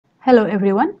Hello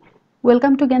everyone,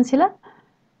 welcome to Gansila.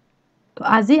 So,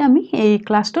 আজি আমি এই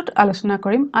ক্লাসটোত আলোচনা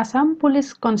কৰিম Assam Police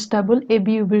Constable AB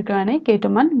ৰ কাৰণে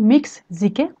কেইটামান mix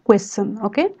GK question,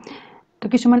 okay? তো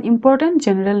কিছুমান important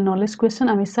general knowledge question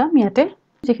আমি চাম ইয়াতে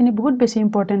যেখিনি বহুত বেছি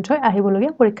important হয়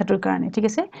আহিবলগীয়া পৰীক্ষাটোৰ কাৰণে, ঠিক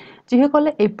আছে? যিসকলে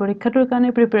এই পৰীক্ষাটোৰ কাৰণে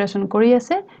প্ৰিপাৰেচন কৰি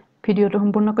আছে ভিডিওটো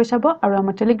সম্পূৰ্ণকৈ চাব আৰু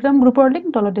আমাৰ টেলিগ্ৰাম গ্ৰুপৰ লিংক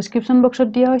তলত ডেসক্ৰিপচন বক্সত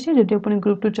দিয়া হৈছে যদি আপুনি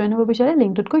গ্ৰুপটোত জয়েন হ'ব বিচাৰে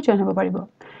লিংকটোত গৈ জয়েন হ'ব পাৰিব।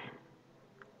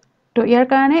 তো ইয়াৰ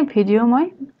কাৰণে ভিডিও মই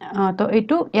তো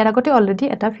এইটো ইয়াৰ আগতে অলৰেডি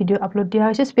এটা ভিডিও আপলোড দিয়া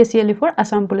হৈছে specially for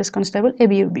Assam Police Constable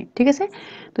AB ঠিক আছে?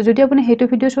 তো যদি আপুনি হেতু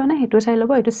ভিডিও চোৱা নাই হেতু চাই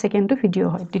লব এটো সেকেন্ডটো ভিডিও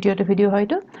হয় দ্বিতীয়টো ভিডিও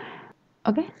হয়তো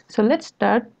Okay, so let's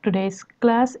start today's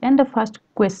class and the first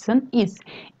question is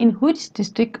in which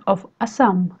district of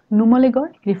Assam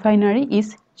Numaligarh refinery is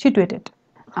situated?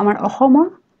 Amar Ahomor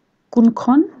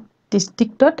kunkhon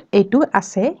districtot etu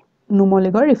ase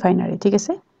Numaligarh refinery, ঠিক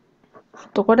আছে?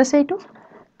 তো কত আছে এটো?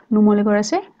 Numaligarh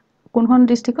আছে কোনখন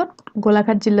ডিস্ট্ৰিক্টত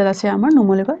গোলাঘাট জিলাত আছে আমাৰ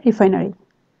Numaligarh ৰিফাইনাৰী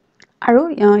আৰু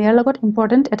ইয়াৰ লগত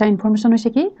ইম্পৰ্টেন্ট এটা ইনফৰমেশন হৈছে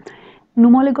কি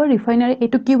Numaligarh ৰিফাইনাৰী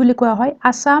এটো কি বুলি কোৱা হয়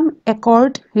আসাম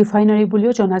একৰ্ড ৰিফাইনাৰী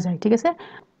বুলিও জনা যায়, ঠিক আছে?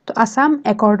 তো আসাম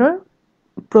একৰ্ডৰ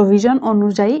প্ৰভিজন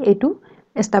অনুযায়ী এটো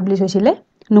এস্টাবলিশ হৈছিল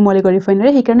Numaligarh ৰিফাইনাৰী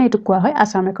সেইকাৰণে এটো কোৱা হয়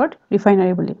আসাম একৰ্ড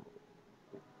ৰিফাইনাৰী বুলি।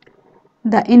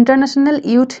 The International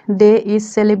Youth Day is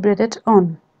celebrated on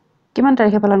কিমান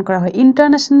তাৰিখে পালন কৰা হয়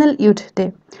ইন্টাৰনেশনাল ইউথ ডে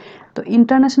তো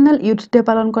ইন্টাৰনেশনাল ইউথ ডে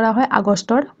পালন কৰা হয়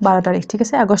আগষ্টৰ 12 তাৰিখ, ঠিক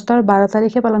আছে? আগষ্টৰ 12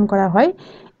 তাৰিখে পালন কৰা হয়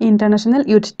ইন্টাৰনেশনাল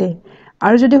ইউথ ডে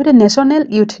আৰু যদি হতে নেশনাল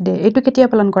ইউথ ডে এটো কেতিয়া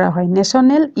পালন কৰা হয়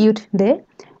নেশনাল ইউথ ডে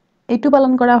এটো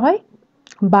পালন কৰা হয়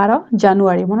 12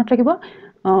 জানুৱাৰী মনত ৰাখিব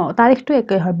তাৰিখটো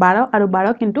একে হয় 12 আৰু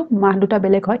 12 কিন্তু মাহ দুটা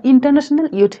বেলেগ হয় ইন্টাৰনেশনাল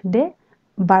youth day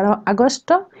 12 August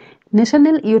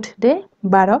national youth day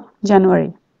 12 January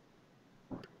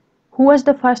Who was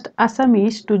the first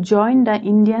Assamese to join the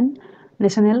Indian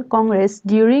National Congress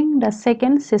during the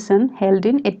second session held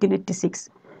in 1886?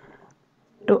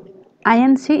 To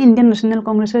INC Indian National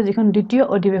Congress যিখন দ্বিতীয়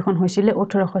অধিবেশন হৈছিল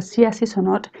 1886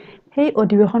 চনত সেই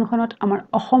অধিবেশনখনত আমাৰ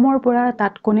অসমৰ পৰা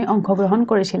তাত কোনে অংশগ্ৰহণ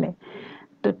কৰিছিল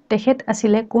তো তেখেত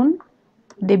আছিল কোন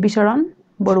দেৱীচৰণ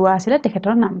বৰুৱা আছিল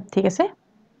তেখেতৰ নাম, ঠিক আছে?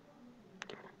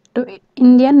 তো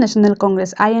ইণ্ডিয়ান ন্যাশনাল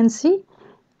কংগ্ৰেছ INC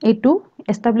এটো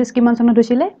এস্টাবলিশ কিমান চনত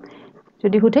হৈছিল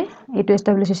যদি হুতে এটো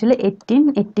এস্টাবলিশ হৈছিল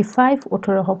 1885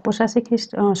 1885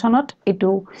 সনত এটো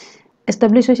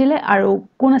এস্টাবলিশ হৈছিল আৰু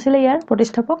কোন আছিল ইয়াৰ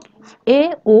প্ৰতিষ্ঠাপক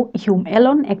A.O. Hume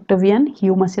Elon Octavian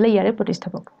Hume আছিল ইয়াৰে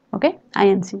প্ৰতিষ্ঠাপক ওকে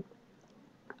INC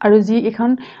আৰু যি এখন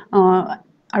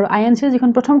আৰু INC যিখন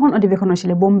প্ৰথমখন অধিবেশন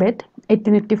হৈছিল বম্বেত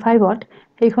 1885ত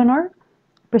সেইখনৰ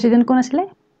প্ৰেসিডেন্ট কোন আছিল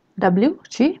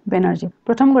W.C. বেনাৰ্জী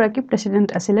প্ৰথম গৰাকী প্ৰেসিডেন্ট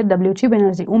আছিল W.C.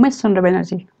 বেনাৰ্জী উমেশ চন্দ্ৰ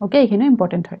বেনাৰ্জী ওকে এইখিনি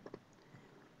ইম্পৰ্টেন্ট হয়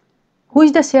Who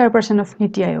is the chairperson of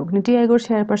Niti Aayog? Niti Aayogor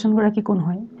chairperson গৰাকী কোন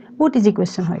হয় বহুত ইজি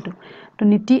কোৱেশ্চন হয় এটো তো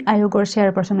নীতি আয়োগৰ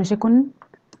চেয়াৰপাৰসন হৈছে কোন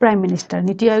প্ৰাইম মিনিষ্টাৰ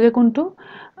নীতি আয়োগে কোনটো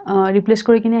ৰিপ্লেস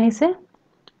কৰি কিনে আহিছে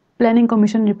প্ল্যানিং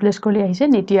কমিশন ৰিপ্লেস কৰি আহিছে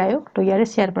নীতি আয়োগ তো ইয়াৰে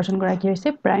চেয়াৰপাৰসন গৰাকী হৈছে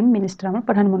প্ৰাইম মিনিষ্টাৰ আমাৰ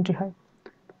প্ৰধানমন্ত্ৰী হয়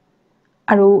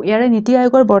আৰু ইয়াৰে নীতি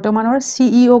আয়োগৰ বৰ্তমানৰ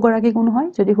CEO গৰাকী কোন হয়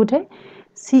যদি হুঠে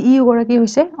CEO গৰাকী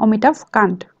হৈছে অমিতাভ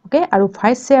কান্ত ওকে আৰু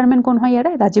ভাইস চেয়াৰম্যান কোন হয়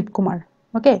ইয়াৰে ৰাজীৱ কুমাৰ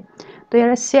ওকে তো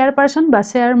ইয়াৰে চেয়াৰপাৰসন বা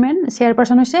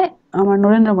চেয়াৰপাৰসন হৈছে আমাৰ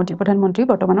নৰেন্দ্ৰ মোদী প্ৰধানমন্ত্ৰী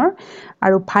বৰ্তমানৰ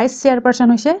আৰু ভাইস চেয়াৰপাৰসন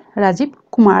হৈছে ৰাজীৱ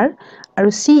কুমাৰ আৰু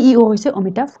CEO হৈছে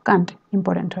অমিতাভ কান্ত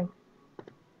ইম্পৰ্টেন্ট হয়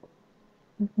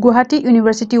Guwahati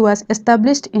University was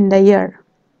established in the year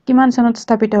কিমান চনত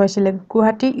স্থাপিত হৈছিল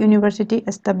Guwahati University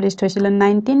established হৈছিল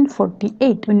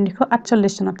 1948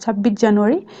 1948 চনত 26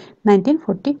 জানুৱাৰী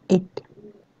 1948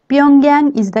 Pyongyang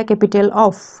is the capital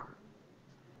of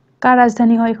কাৰ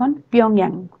ৰাজধানী হয় এখন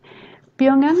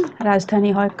Pyongyang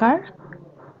ৰাজধানী হয় কাৰ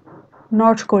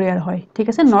নৰ্থ কোৰিয়াৰ হয় ঠিক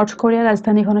আছে নৰ্থ কোৰিয়াৰ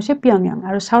ৰাজধানীখন হৈছে Pyongyang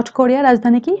আৰু সাউথ কোৰিয়াৰ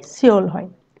ৰাজধানী কি সিউল হয়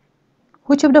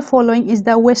Which of the following is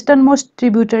the westernmost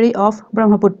tributary of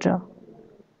Brahmaputra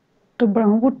তো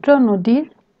ব্ৰহ্মপুত্ৰ নদীৰ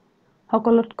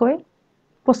সকলোতকৈ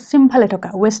পশ্চিম ফালে থকা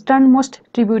westernmost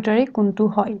tributary কোনটো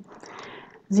হয়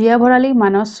জিয়া ভৰালী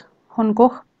মানস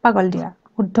হনকোষ পাগলদিয়া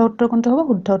শুদ্ধ উত্তৰ কোনটো হ'ব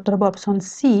শুদ্ধ উত্তৰ হ'ব অপচন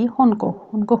সি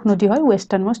হনকোষ নদী হয়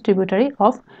westernmost tributary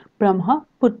of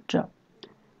Brahmaputra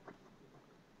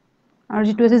আৰু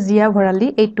যেটো আছে জিয়া ভৰালী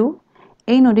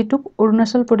এই নদীটোক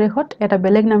অৰুণাচল প্ৰদেশত এটা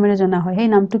বেলেগ নামেৰে জনা হয় সেই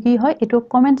নামটো কি হয় এটো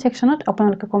কমেন্ট সেকশনত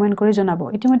আপোনালোকে কমেন্ট কৰি জনাব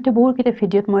ইতিমধ্যে বহুত কিটা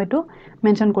ভিডিওত মই এটো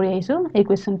মেনশন কৰি আহিছো এই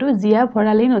কোৱেশ্চনটো জিয়া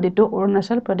ভৰালী নদীটো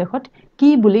অৰুণাচল প্ৰদেশত কি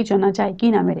বুলি জনা যায় কি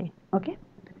নামেৰে ওকে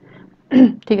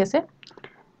ঠিক আছে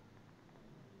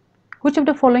Which of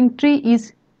the following tree is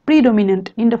predominant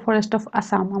in the forest of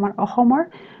Assam আমাৰ অসমৰ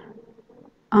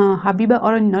হাবিবা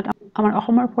অৰণ্যত আমাৰ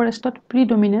অসমৰ ফৰেষ্টত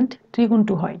predominant tree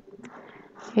কোনটো হয়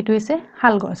এটো হৈছে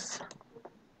শাল গছ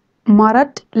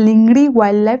Marat Lingri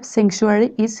Wildlife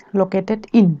Sanctuary is located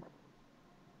in.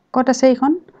 Kot ase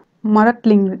ekhon Marat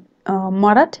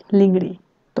Lingri.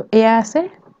 To eya ase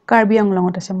Karbi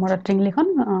Anglongot ase Marat Lingri khon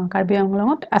Karbi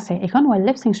Anglongot ase ekhon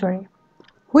wildlife sanctuary.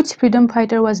 Which freedom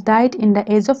fighter was died in the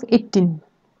age of 18?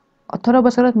 18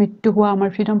 বছৰত মৃত্যু হোৱা আমাৰ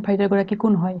freedom fighter গৰাকী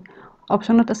কোন হয়?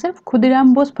 অপচনত আছে খুদিৰাম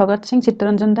বোস, ভগত সিং,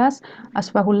 চিত্তৰঞ্জন দাস,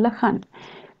 আশফাকুল্লাহ খান।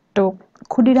 তো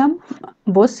খুদিৰাম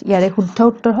বোস ইয়াৰে শুদ্ধ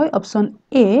উত্তৰ হয় অপচন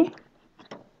এ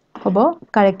হ'ব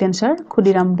কাৰেক্ট এনসাৰ।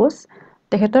 খুদিৰাম বোস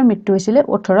তেখেতৰ মৃত্যু হৈছিল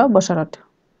 18 বছৰত।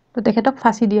 তো তেখেতক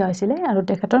ফাঁসি দিয়া হৈছিল আৰু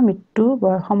তেখেতৰ মৃত্যু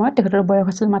সময়ত তেখেতৰ বয়স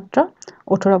আছিল মাত্ৰ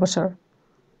 18 বছৰ।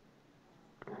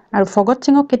 আৰু ভগত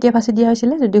সিংক কেতিয়া ফাঁসি দিয়া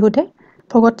হৈছিল যদি সোধে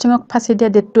ভগত সিংক ফাঁসি দিয়া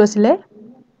ডেটটো আছিল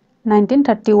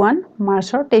 1931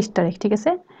 মাৰ্চৰ 23 তাৰিখ। ঠিক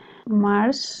আছে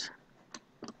মাৰ্চ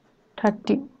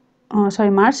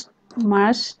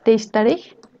 23 তাৰিখ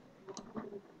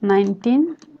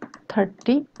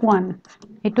 1931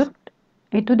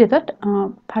 এইটো ডেটত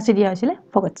ফাঁসি দিয়া হৈছিল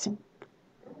Bhagat Singh.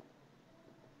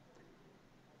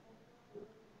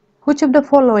 Which of the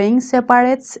following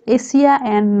separates Asia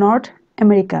and North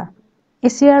America?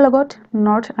 এছিয়াৰ লগত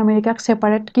নৰ্থ আমেৰিকাক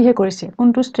সেপাৰেট কিহে কৰিছে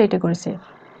কোনটো ষ্ট্ৰেটে কৰিছে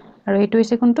আৰু এইটো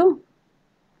হৈছে কোনটো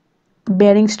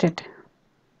বেৰিং ষ্ট্ৰেট।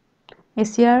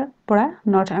 এছিয়াৰ পৰা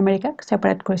নৰ্থ আমেৰিকাক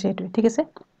সেপাৰেট কৰিছে এইটো। ঠিক আছে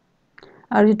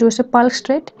আৰু যেটো হৈছে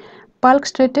পাল্ক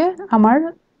ষ্ট্ৰেটে আমাৰ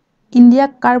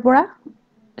ইণ্ডিয়াক কাৰ পৰা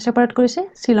সেপাৰেট কৰিছে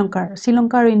শ্ৰীলংকা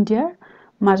আৰু ইণ্ডিয়াৰ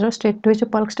মাজৰ ষ্ট্ৰেটটো হৈছে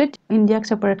পাল্ক ষ্ট্ৰেট ইণ্ডিয়াক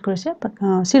সেপাৰেট কৰিছে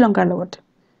শ্ৰীলংকাৰ লগত।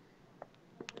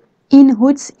 In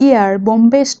which year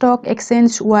Bombay Stock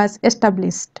Exchange was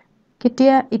established?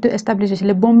 কেতিয়া এটো এস্টাবলিশ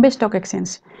হৈছিল বম্বে স্টক এক্সচেঞ্জ।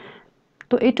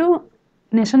 তো এটো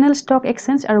ন্যাশনাল স্টক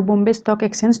এক্সচেঞ্জ আৰু বম্বে স্টক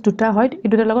এক্সচেঞ্জ দুটা হয় এই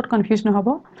দুটাৰ লগত কনফিউজ নহব।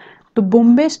 তো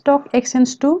বম্বে স্টক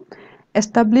এক্সচেঞ্জটো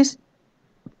এস্টাবলিশ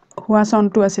হোৱা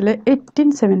চনটো আছিল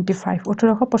 1875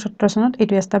 1875 চনত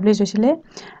এটো এস্টাবলিশ হৈছিল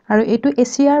আৰু এটো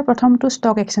এছিয়াৰ প্ৰথমটো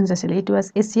স্টক এক্সচেঞ্জ আছিল। এটো was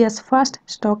Asia's first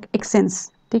stock exchange।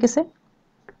 ঠিক আছে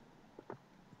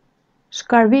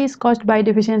Scurvy is caused by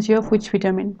deficiency of which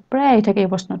vitamin? প্ৰায় আহি থাকে এই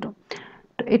প্ৰশ্নটো।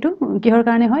 তো এটো কিহৰ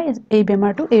কাৰণে হয় এই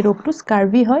বেমাৰটো এই ৰোগটো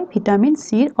স্কাৰ্ভি হয় ভিটামিন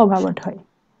সিৰ অভাৱত হয়।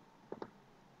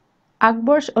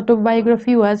 আকবৰ's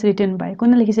autobiography was written by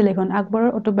কোনে লিখিছিল এখন আকবৰৰ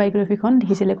অটোবায়োগ্ৰাফিখন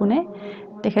লিখিছিল কোনে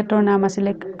তেখেতৰ নাম আছিল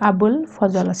আবুল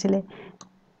ফজল আছিল।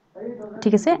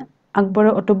 ঠিক আছে আকবৰৰ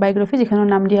অটোবায়োগ্ৰাফি যেখনৰ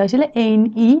নাম দিয়া হৈছিল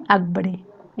এইন-ই আকবৰী।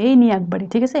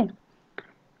 ঠিক আছে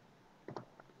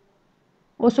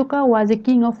Ashoka was a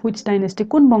king of which dynasty?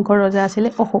 কোন বংশৰ ৰজা আছিল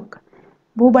অশোক?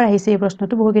 বহুবাৰ আহিছে এই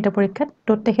প্ৰশ্নটো বহুকেইটা পৰীক্ষাত।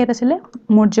 তো তেখেত আছিল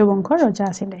মৌৰ্য বংশৰ ৰজা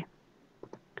আছিল।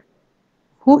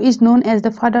 Who is known as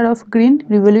the father of green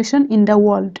revolution in the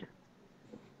world?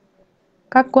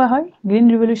 কাক কোৱা হয় green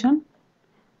ৰিভলিউশন?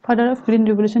 Father of green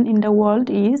revolution in the world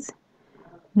is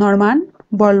নৰমান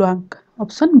বৰলুৱাগ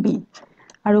option B.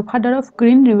 আৰু father of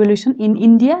green revolution in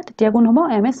India তেতিয়া কোন হ'ব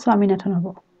এম.এছ. স্বামীনাথন হ'ব।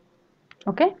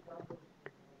 Okay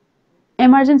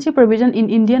Emergency provision in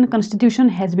Indian constitution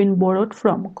has been borrowed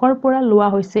from কৰ পৰা লোৱা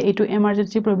হৈছে এইটো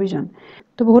emergency provision?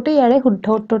 তো বহুতে ইয়াৰে শুদ্ধ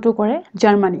উত্তৰটো কৰে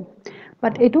জাৰ্মানী।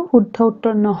 বাট এইটো শুদ্ধ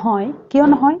উত্তৰ নহয় কিয়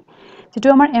নহয় যেটো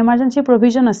আমাৰ emergency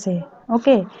provision আছে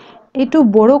ওকে এইটো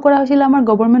বড়ো কৰা হৈছিল আমাৰ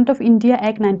গভৰ্নমেন্ট অফ ইন্ডিয়া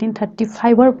এক্ট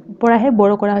 1935 ৰ পৰাহে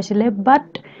বড়ো কৰা হৈছিল। বাট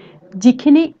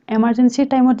যিখিনি emergency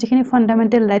টাইমত যিখিনি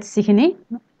ফান্ডামেন্টাল ৰাইটস যিখিনি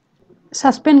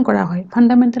সাসপেন্ড কৰা হয়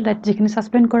ফান্ডামেন্টাল ৰাইট যেখিনি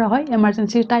সাসপেন্ড কৰা হয়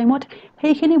এমাৰ্জেন্সি টাইমত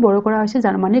সেইখিনি বড় কৰা হয়েছে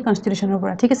জাৰ্মানিৰ কনস্টিটিউশনেৰ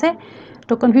পৰা। ঠিক আছে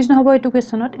তো কনফিউজ নহব এইটো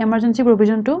কোৱেশ্চনত এমাৰ্জেন্সি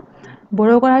প্ৰভিজনটো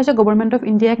বড় কৰা হয়েছে গভৰ্নমেন্ট অফ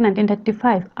ইন্ডিয়া এক্ট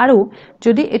 1935 আৰু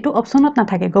যদি এটো অপশনত না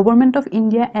থাকে গভর্নমেন্ট অফ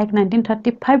ইন্ডিয়া এক্ট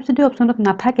 1935 যদি অপশনত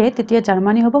না থাকে তেতিয়া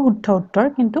জার্মানি হ'ব শুদ্ধ উত্তৰ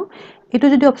কিন্তু এটো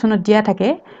যদি অপশনত দিয়া থাকে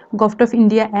গভৰ্নমেন্ট অফ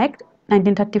ইন্ডিয়া এক্ট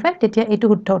 1935 তেতিয়া এটো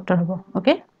শুদ্ধ উত্তৰ হ'ব।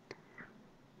 Okay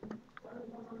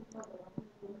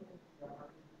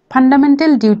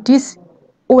Fundamental duties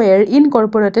were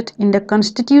incorporated in the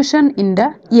constitution in the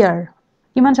year.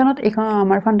 কিমান চনত এখন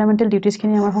আমাৰ ফান্ডামেন্টাল ডিউটিজ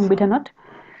খিনি আমাৰ সংবিধানত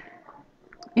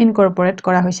ইনকৰ্পোৰেট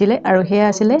কৰা হৈছিল আৰু হেয়া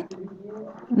আছিল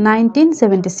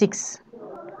 1976।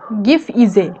 গিফ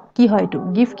ইজ এ কি হয় তো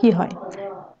গিফ কি হয়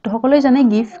তো সকলোৱে জানে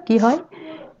গিফ কি হয়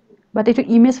বাট এটো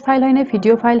ইমেজ ফাইল হয় নে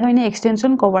ভিডিও ফাইল হয় নে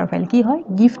এক্সটেনশন কভাৰ ফাইল কি হয়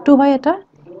গিফটো হয় এটা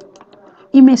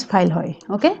ইমেজ ফাইল হয়।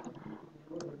 ওকে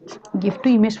গিফটো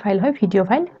ইমেজ ফাইল হয় ভিডিও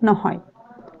ফাইল নহয়।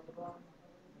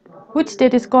 Which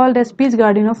state is called as Peace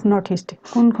Garden of Northeast?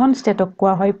 কোনখন স্টেটক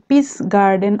কোৱা হয় Peace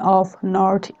Garden of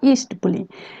Northeast বুলি?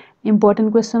 ইম্পৰ্টেন্ট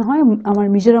কোৱেশ্চন হয় আমাৰ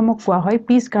মিজোৰামক কোৱা হয়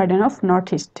Peace Garden of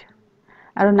Northeast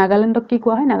আৰু নাগালেণ্ডক কি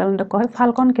কোৱা হয় নাগালেণ্ডক কোৱা হয়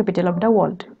Falcon Capital of the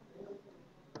World.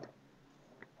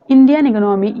 Indian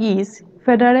economy is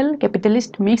federal,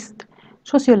 capitalist, mixed,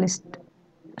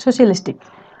 socialistic.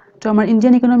 তো আমাৰ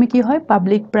ইণ্ডিয়ান ইকনমি কি হয়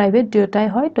পাব্লিক প্ৰাইভেট দুয়োটাই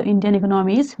হয় তো Indian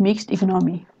economy is mixed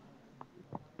economy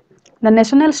The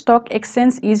National Stock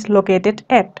Exchange is located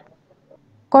at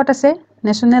ক'ত আছে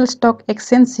National Stock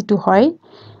Exchange যেটো হয়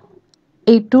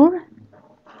এইটোৰ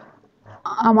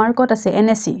আমাৰ ক'ত আছে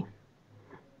NSE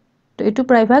তো এইটো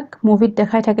প্ৰায়ভাগ মুভিত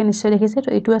দেখাই থাকে নিশ্চয় দেখিছে তো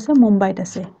এইটো আছে মুম্বাইত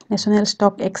আছে National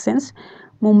Stock Exchange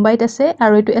মুম্বাইত আছে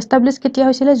আৰু এইটো এস্টাবলিশ কেতিয়া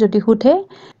হৈছিল যদি খুঠে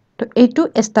তো এইটো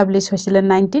এস্টাবলিশ হৈছিল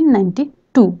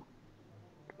 1992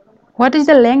 What is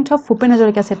the length of Bhupen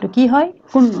Hazarika setu কি হয়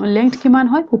কোন length কিমান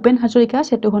হয় Bhupen Hazarika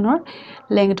সেতুখনৰ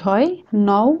length হয়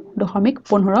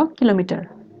 9.15 kilometre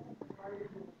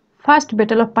First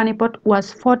Battle of Panipat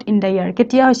was fought in the year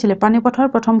কেতিয়া হৈছিল পানিপথৰ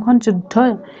প্ৰথমখন যুদ্ধ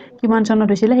কিমান চনত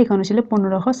হৈছিল সেইখন হৈছিল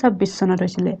 1526 চনত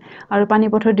হৈছিল আৰু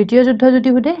পানিপথৰ দ্বিতীয় যুদ্ধ যদি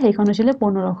হতে সেইখন হৈছিল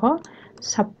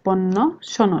 1556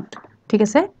 চনত ঠিক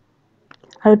আছে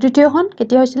আৰু তৃতীয়খন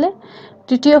কেতিয়া হৈছিল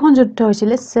তৃতীয়খন যুদ্ধ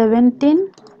হৈছিল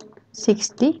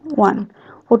 1761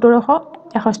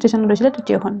 1761 চনত হৈছিল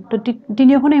তৃতীয়খন তো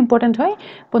তিনিওখন ইম্পৰ্টেন্ট হয়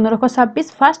 1526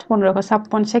 first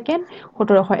 1556 second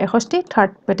 1761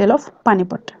 third battle of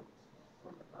Panipat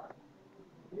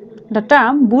The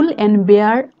term bull and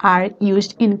bear are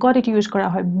used in ক'ত it use কৰা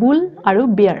হয় bull আৰু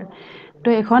bear তো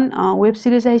এখন ওয়েব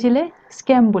সিরিজ আহিছিলে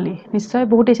স্ক্যাম বুলি নিশ্চয়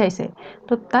বহুতে চাইছে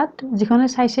তো তাত যিখনে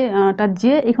চাইছে তাত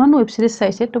যে এখন ওয়েব সিরিজ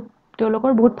চাইছে তো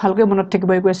তেওঁলোকৰ বহুত ভালকৈ মনত থাকিব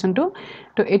এই কোৱেশ্চনটো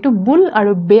তো এটো bull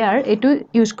আৰু bear এটো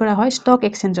ইউজ কৰা হয় স্টক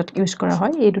এক্সচেঞ্জত ইউজ কৰা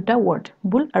হয় এই দুটা ওয়াৰ্ড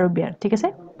bull আৰু bear ঠিক আছে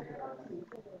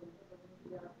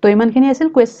তো ইমানখিনি আছিল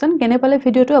কোৱেশ্চন কেনে পালে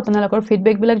ভিডিওটো আপোনালোকৰ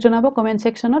ফিডব্যাক বিলাক জনাব comment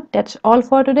সেকশনত That's all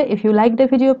for today if you like the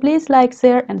video please like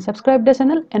share and subscribe the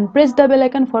channel and press the bell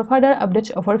icon for further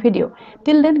updates of our video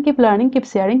till then keep learning keep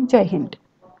sharing jai hind